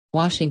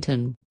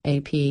Washington,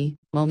 AP,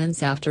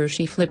 moments after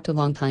she flipped a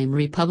longtime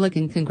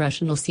Republican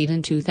congressional seat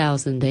in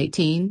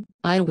 2018,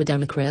 Iowa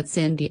Democrat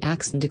Cindy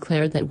Axne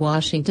declared that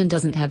Washington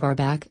doesn't have our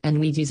back and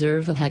we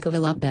deserve a heck of a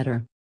lot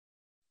better.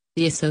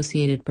 The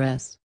Associated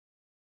Press.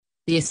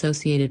 The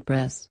Associated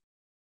Press.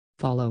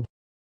 Follow.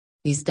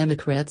 These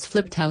Democrats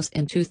flipped House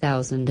in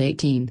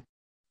 2018.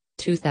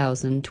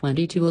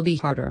 2022 will be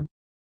harder.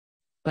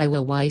 By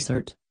Will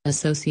Weissert,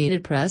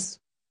 Associated Press,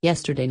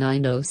 yesterday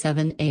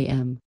 9:07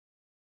 a.m.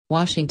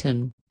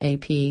 Washington,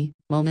 AP,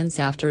 moments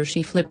after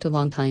she flipped a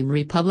longtime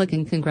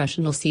Republican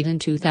congressional seat in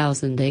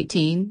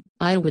 2018,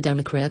 Iowa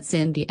Democrat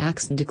Cindy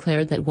Axne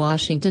declared that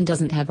Washington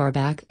doesn't have our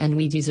back and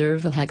we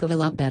deserve a heck of a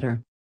lot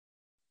better.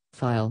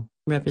 File.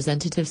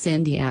 Representative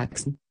Cindy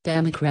Axne,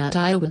 Democrat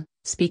Iowa,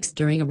 speaks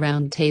during a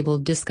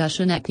roundtable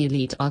discussion at the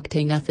Elite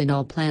Octane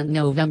Ethanol plant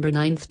November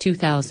 9,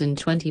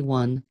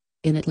 2021,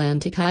 in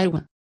Atlantic,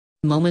 Iowa.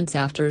 Moments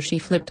after she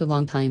flipped a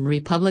longtime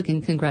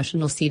Republican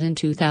congressional seat in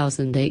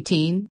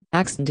 2018,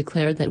 Axne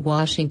declared that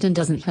Washington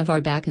doesn't have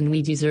our back and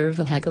we deserve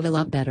a heck of a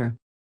lot better.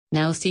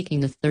 Now seeking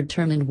the third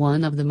term in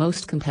one of the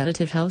most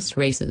competitive House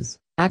races,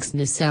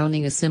 Axne is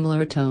sounding a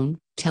similar tone,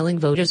 telling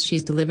voters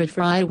she's delivered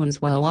for Iowans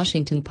while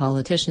Washington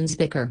politicians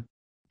bicker.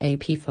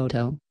 AP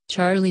photo,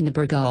 Charlie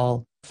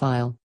Nebergall,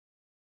 file.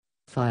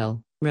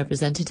 File.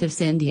 Representative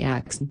Cindy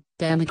Axne,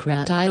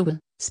 Democrat Iowa,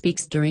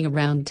 speaks during a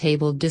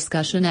roundtable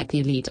discussion at the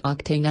Elite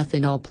Octane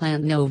Ethanol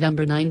plant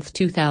November 9,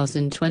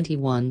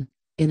 2021,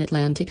 in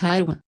Atlantic,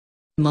 Iowa.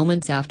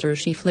 Moments after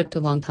she flipped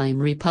a longtime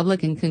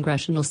Republican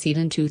congressional seat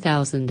in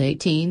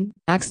 2018,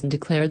 Axne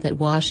declared that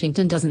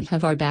Washington doesn't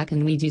have our back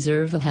and we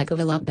deserve a heck of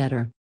a lot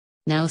better.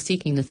 Now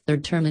seeking the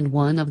third term in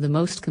one of the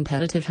most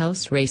competitive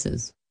House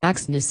races,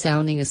 Axne is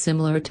sounding a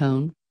similar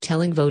tone,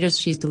 telling voters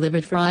she's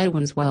delivered for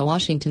Iowans while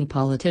Washington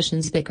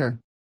politicians bicker.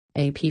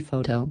 AP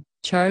photo,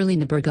 Charlie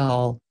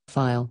Nebergall,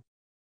 file.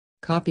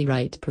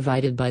 Copyright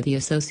provided by the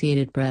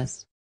Associated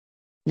Press.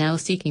 Now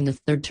seeking the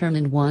third term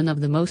in one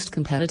of the most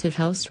competitive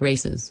House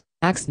races,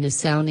 Axne is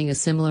sounding a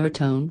similar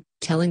tone,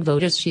 telling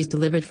voters she's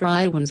delivered for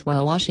Iowans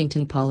while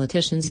Washington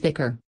politicians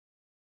bicker.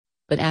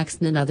 But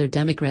Axne and other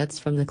Democrats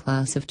from the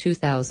class of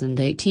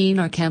 2018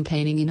 are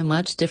campaigning in a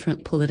much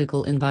different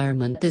political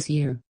environment this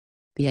year.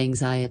 The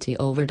anxiety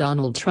over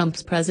Donald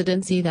Trump's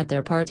presidency that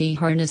their party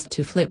harnessed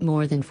to flip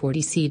more than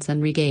 40 seats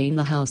and regain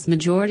the House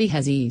majority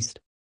has eased.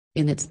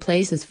 In its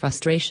place is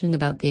frustration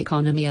about the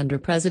economy under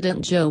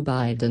President Joe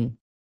Biden.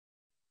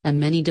 And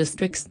many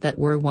districts that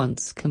were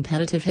once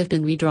competitive have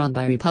been redrawn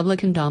by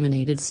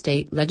Republican-dominated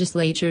state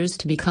legislatures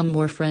to become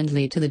more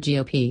friendly to the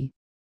GOP.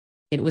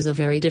 It was a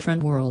very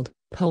different world,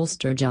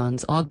 pollster John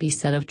Zogby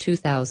said of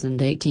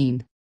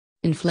 2018.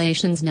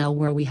 Inflation's now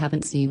where we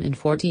haven't seen in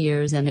 40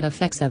 years and it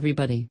affects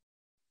everybody.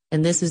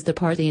 And this is the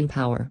party in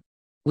power.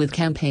 With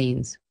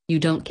campaigns, you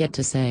don't get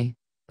to say,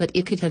 but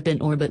it could have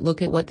been or but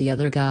look at what the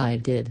other guy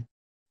did.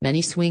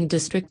 Many swing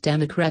district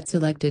Democrats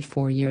elected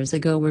 4 years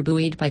ago were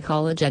buoyed by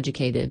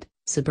college-educated,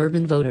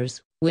 suburban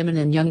voters, women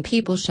and young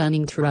people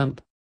shunning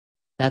Trump.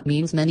 That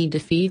means many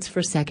defeats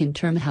for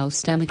second-term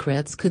House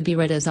Democrats could be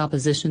read as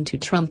opposition to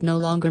Trump no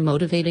longer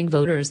motivating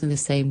voters in the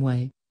same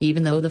way,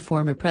 even though the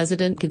former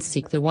president could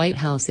seek the White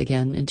House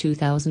again in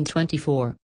 2024.